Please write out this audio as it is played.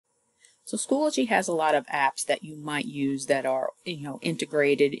So Schoology has a lot of apps that you might use that are,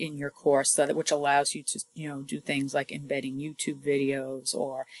 integrated in your course, which allows you to, do things like embedding YouTube videos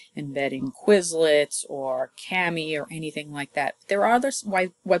or embedding Quizlets or Kami or anything like that. There are other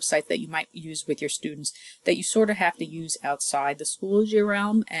websites that you might use with your students that you sort of have to use outside the Schoology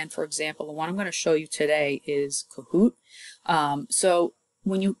realm. And for example, the one I'm going to show you today is Kahoot. So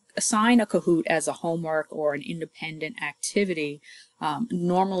when you assign a Kahoot as a homework or an independent activity,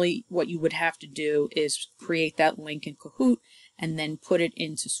 normally what you would have to do is create that link in Kahoot and then put it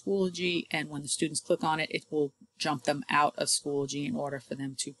into Schoology, and when the students click on it, it will jump them out of Schoology in order for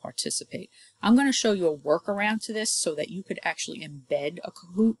them to participate. I'm going to show you a workaround to this so that you could actually embed a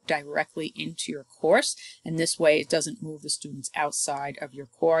Kahoot directly into your course, and this way it doesn't move the students outside of your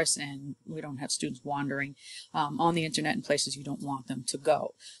course and we don't have students wandering on the internet in places you don't want them to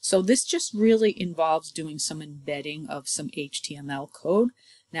go. So this just really involves doing some embedding of some HTML code.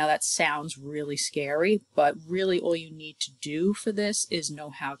 Now that sounds really scary, but really all you need to do for this is know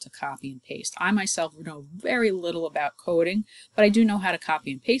how to copy and paste. I myself know very little about coding, but I do know how to copy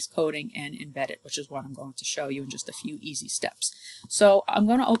and paste coding and embed it, which is what I'm going to show you in just a few easy steps. So I'm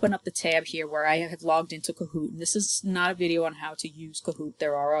going to open up the tab here where I have logged into Kahoot. And this is not a video on how to use Kahoot.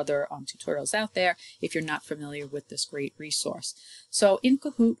 There are other tutorials out there if you're not familiar with this great resource. So in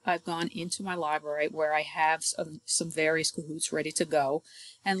Kahoot, I've gone into my library where I have some various Kahoots ready to go.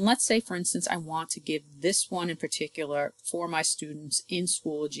 And let's say, for instance, I want to give this one in particular for my students in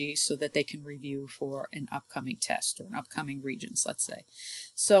Schoology so that they can review for an upcoming test or an upcoming Regents, let's say.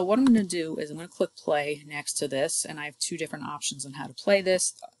 So what I'm going to do is I'm going to click play next to this, and I have two different options on how to play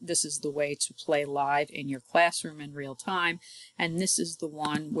this. This is the way to play live in your classroom in real time, and this is the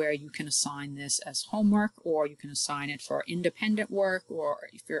one where you can assign this as homework, or you can assign it for independent work, or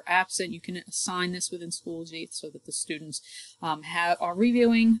if you're absent, you can assign this within Schoology so that the students are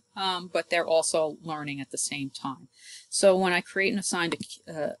reviewing, but they're also learning at the same time. So when I create and assign to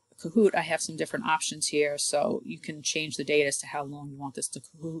Kahoot, I have some different options here, so you can change the date as to how long you want this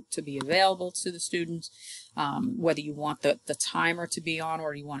Kahoot to be available to the students, whether you want the timer to be on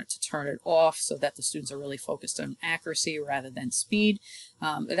or you want it to turn it off so that the students are really focused on accuracy rather than speed.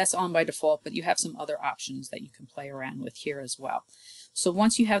 That's on by default, but you have some other options that you can play around with here as well. So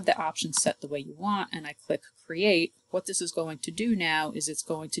once you have the options set the way you want and I click create, what this is going to do now is it's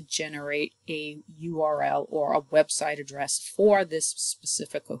going to generate a URL or a website address for this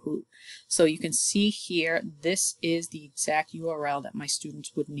specific Kahoot. So you can see here, this is the exact URL that my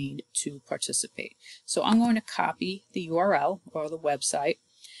students would need to participate. So I'm going to copy the URL or the website.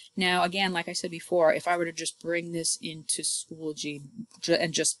 Now, again, like I said before, if I were to just bring this into Schoology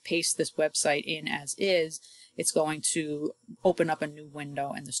and just paste this website in as is, it's going to open up a new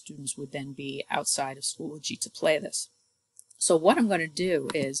window and the students would then be outside of Schoology to play this. So what I'm going to do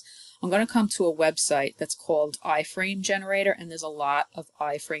is I'm going to come to a website that's called iframe generator, and there's a lot of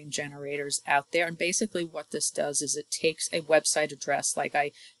iframe generators out there. And basically what this does is it takes a website address like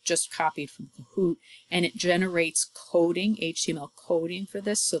I just copied from Kahoot, and it generates coding, HTML coding for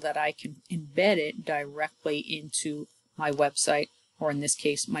this so that I can embed it directly into my website, or in this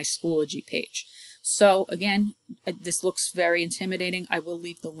case, my Schoology page. So again, this looks very intimidating. I will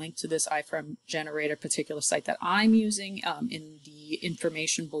leave the link to this iframe generator particular site that I'm using in the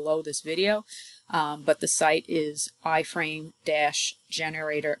information below this video, but the site is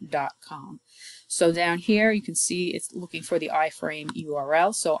iframe-generator.com. So down here you can see it's looking for the iframe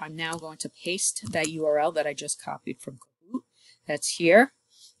URL. So I'm now going to paste that URL that I just copied from Kahoot. That's here.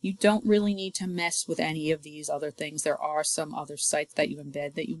 You don't really need to mess with any of these other things. There are some other sites that you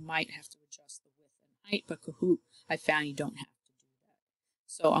embed that you might have to adjust the width and height, but Kahoot, I found you don't have to do that.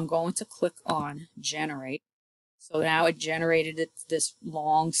 So I'm going to click on generate. So now it generated this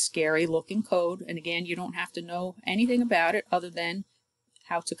long, scary looking code. And again, you don't have to know anything about it other than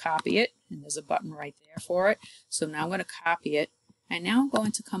how to copy it. And there's a button right there for it. So now I'm going to copy it. And now I'm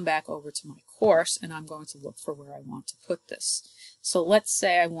going to come back over to my course and I'm going to look for where I want to put this. So let's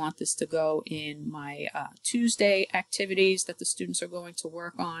say I want this to go in my Tuesday activities that the students are going to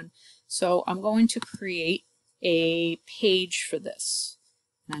work on. So I'm going to create a page for this.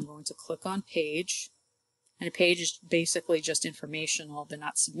 And I'm going to click on page. And a page is basically just informational. They're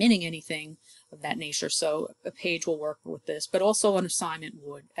not submitting anything of that nature. So a page will work with this, but also an assignment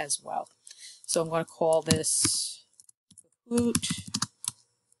would as well. So I'm going to call this Kahoot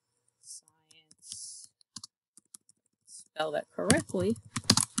Science, spell that correctly,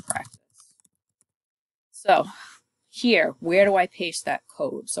 practice. So here, where do I paste that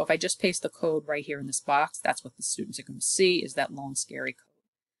code? So if I just paste the code right here in this box, that's what the students are going to see, is that long, scary code.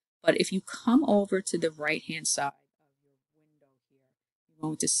 But if you come over to the right-hand side of your window here, you you're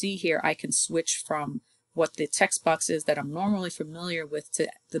going to see here, I can switch from what the text box is that I'm normally familiar with to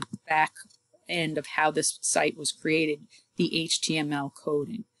the back end of how this site was created, the HTML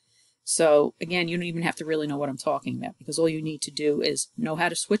coding. So again, you don't even have to really know what I'm talking about, because all you need to do is know how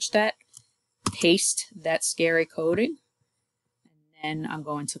to switch that, paste that scary coding, and then I'm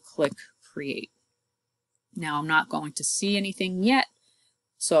going to click create. Now I'm not going to see anything yet,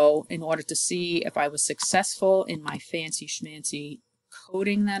 so in order to see if I was successful in my fancy schmancy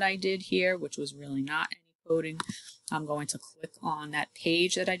coding that I did here, which was really not any coding, I'm going to click on that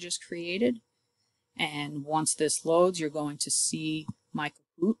page that I just created. And once this loads, you're going to see my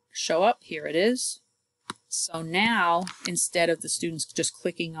Kahoot show up. Here it is. So now, instead of the students just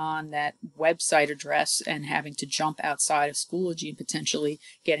clicking on that website address and having to jump outside of Schoology and potentially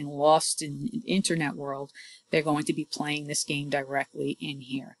getting lost in the internet world, they're going to be playing this game directly in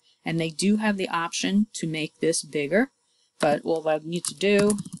here. And they do have the option to make this bigger, but all they need to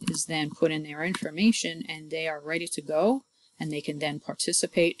do is then put in their information and they are ready to go, and they can then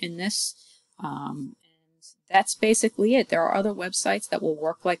participate in this. And that's basically it. There are other websites that will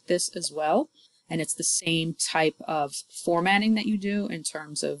work like this as well. And it's the same type of formatting that you do in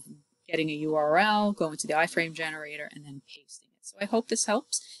terms of getting a URL, going to the iframe generator, and then pasting it. So I hope this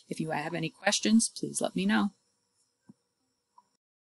helps. If you have any questions, please let me know.